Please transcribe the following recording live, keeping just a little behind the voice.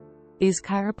Is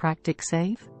chiropractic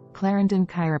safe? Clarendon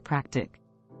Chiropractic.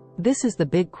 This is the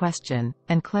big question,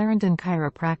 and Clarendon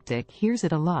Chiropractic hears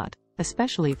it a lot,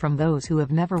 especially from those who have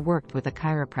never worked with a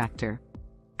chiropractor.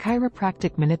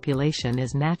 Chiropractic manipulation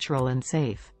is natural and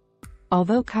safe.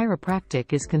 Although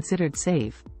chiropractic is considered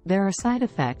safe, there are side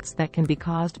effects that can be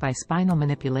caused by spinal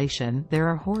manipulation. There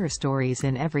are horror stories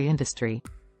in every industry.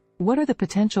 What are the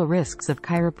potential risks of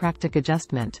chiropractic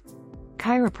adjustment?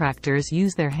 Chiropractors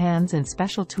use their hands and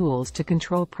special tools to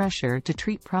control pressure to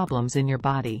treat problems in your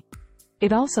body.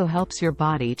 It also helps your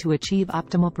body to achieve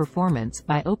optimal performance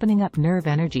by opening up nerve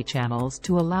energy channels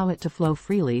to allow it to flow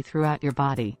freely throughout your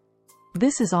body.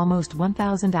 This is almost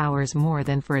 1,000 hours more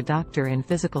than for a doctor in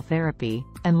physical therapy,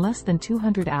 and less than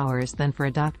 200 hours than for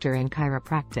a doctor in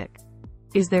chiropractic.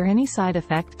 Is there any side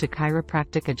effect to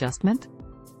chiropractic adjustment?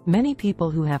 Many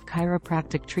people who have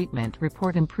chiropractic treatment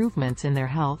report improvements in their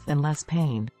health and less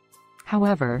pain.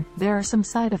 However, there are some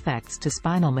side effects to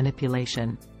spinal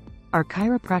manipulation. Are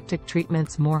chiropractic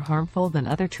treatments more harmful than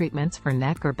other treatments for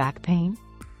neck or back pain?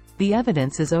 The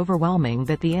evidence is overwhelming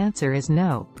that the answer is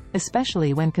no,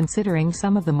 especially when considering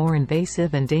some of the more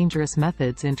invasive and dangerous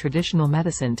methods in traditional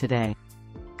medicine today.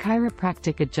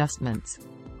 Chiropractic adjustments.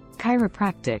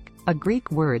 Chiropractic, a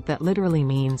Greek word that literally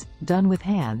means, done with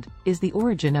hand, is the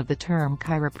origin of the term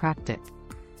chiropractic.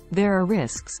 There are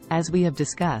risks, as we have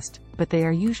discussed, but they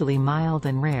are usually mild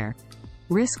and rare.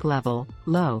 Risk level,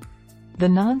 low. The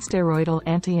non-steroidal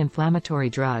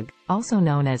anti-inflammatory drug, also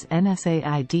known as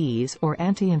NSAIDs or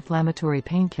anti-inflammatory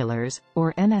painkillers,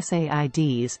 or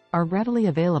NSAIDs, are readily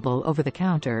available over the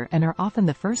counter and are often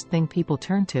the first thing people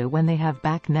turn to when they have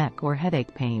back, neck, or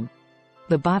headache pain.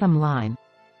 The bottom line: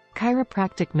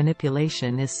 chiropractic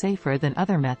manipulation is safer than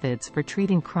other methods for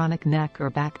treating chronic neck or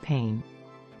back pain.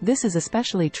 This is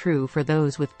especially true for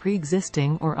those with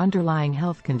pre-existing or underlying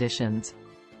health conditions.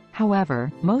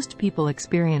 However, most people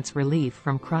experience relief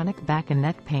from chronic back and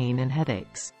neck pain and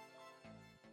headaches.